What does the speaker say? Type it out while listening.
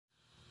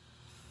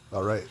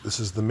All right, this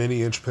is the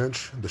mini inch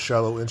pinch, the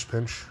shallow inch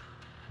pinch,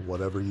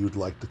 whatever you'd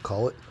like to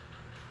call it.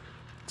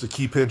 It's a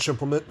key pinch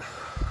implement.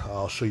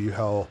 I'll show you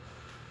how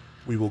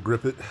we will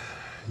grip it.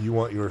 You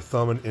want your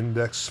thumb and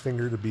index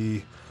finger to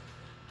be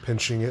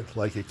pinching it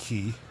like a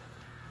key.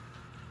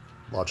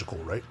 Logical,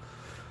 right?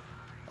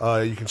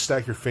 You can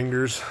stack your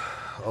fingers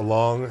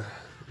along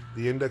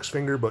the index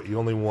finger, but you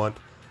only want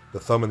the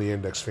thumb and the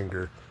index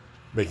finger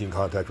making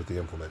contact with the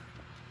implement.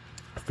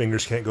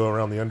 Fingers can't go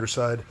around the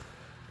underside,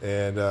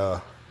 and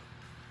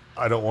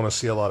I don't want to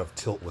see a lot of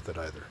tilt with it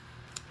either.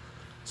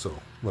 So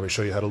let me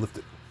show you how to lift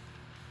it.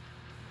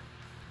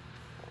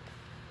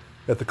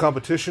 At the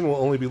competition, we'll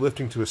only be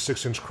lifting to a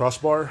 6-inch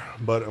crossbar,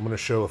 but I'm going to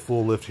show a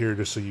full lift here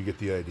just so you get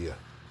the idea.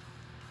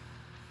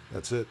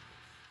 That's it.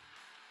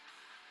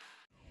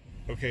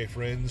 Okay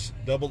friends,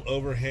 double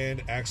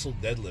overhand axle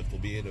deadlift will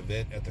be an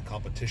event at the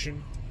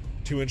competition.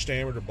 2-inch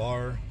diameter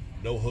bar,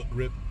 no hook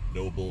grip,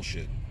 no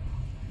bullshit.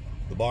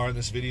 The bar in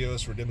this video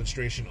is for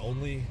demonstration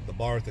only. The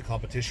bar at the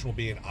competition will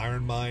be an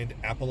Iron Mind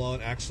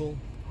Apollon axle.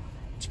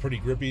 It's pretty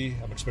grippy.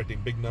 I'm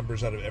expecting big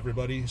numbers out of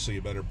everybody, so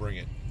you better bring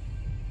it.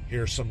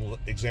 Here are some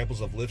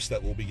examples of lifts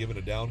that will be given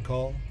a down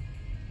call.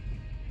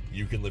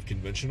 You can lift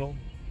conventional,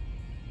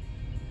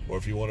 or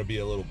if you want to be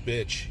a little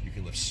bitch, you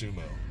can lift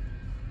sumo.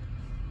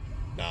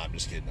 Nah, I'm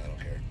just kidding, I don't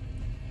care.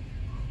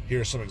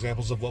 Here are some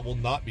examples of what will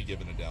not be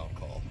given a down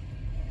call.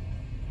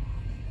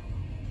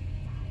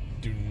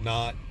 Do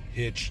not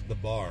hitch the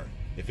bar.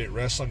 If it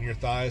rests on your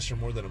thighs for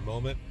more than a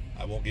moment,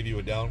 I won't give you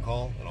a down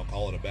call, and I'll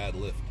call it a bad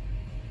lift.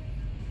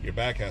 Your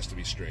back has to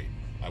be straight.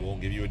 I won't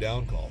give you a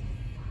down call.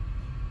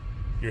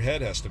 Your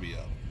head has to be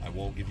up. I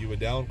won't give you a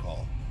down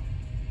call.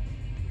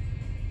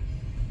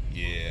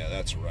 Yeah,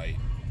 that's right.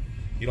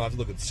 You don't have to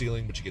look at the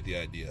ceiling, but you get the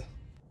idea.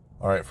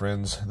 All right,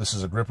 friends, this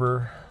is a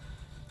gripper.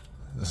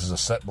 This is a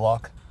set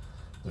block.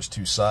 There's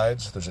two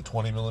sides. There's a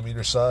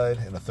 20mm side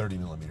and a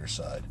 30mm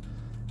side.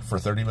 For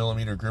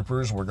 30mm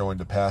grippers, we're going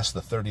to pass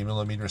the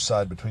 30mm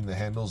side between the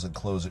handles and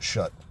close it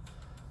shut.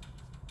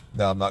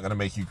 Now, I'm not going to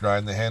make you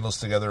grind the handles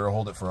together or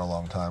hold it for a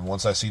long time.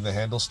 Once I see the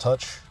handles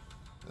touch,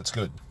 it's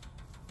good,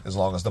 as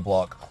long as the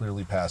block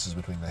clearly passes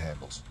between the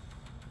handles.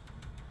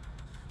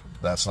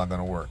 That's not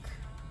going to work.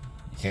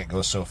 You can't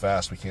go so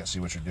fast we can't see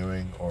what you're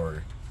doing,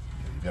 or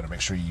you got to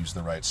make sure you use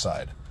the right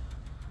side.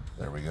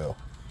 There we go.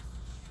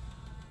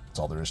 That's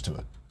all there is to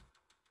it.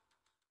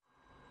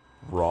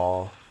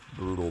 Raw,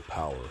 brutal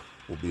power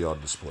will be on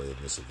display in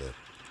this event.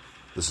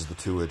 This is the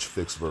 2-inch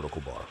fixed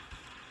vertical bar.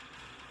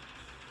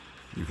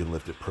 You can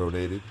lift it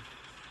pronated,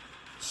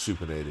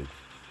 supinated,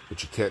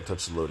 but you can't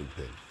touch the loading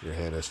pin. Your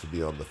hand has to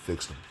be on the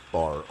fixed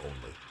bar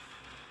only.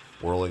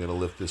 We're only going to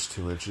lift this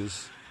 2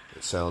 inches.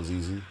 It sounds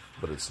easy,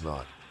 but it's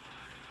not.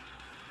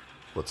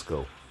 Let's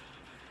go.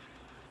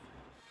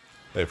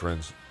 Hey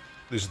friends,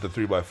 these are the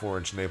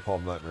 3x4-inch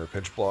Napalm Nightmare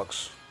pinch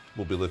blocks.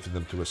 We'll be lifting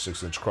them to a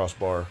 6-inch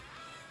crossbar.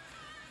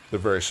 They're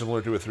very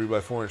similar to a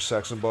 3x4-inch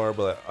Saxon bar,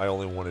 but I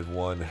only wanted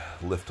one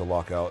lift to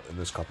lock out in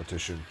this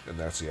competition, and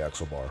that's the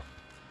axle bar.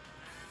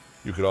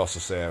 You could also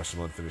say I have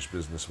some unfinished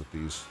business with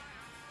these,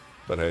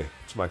 but hey,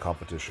 it's my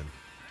competition.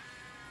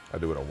 I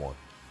do what I want.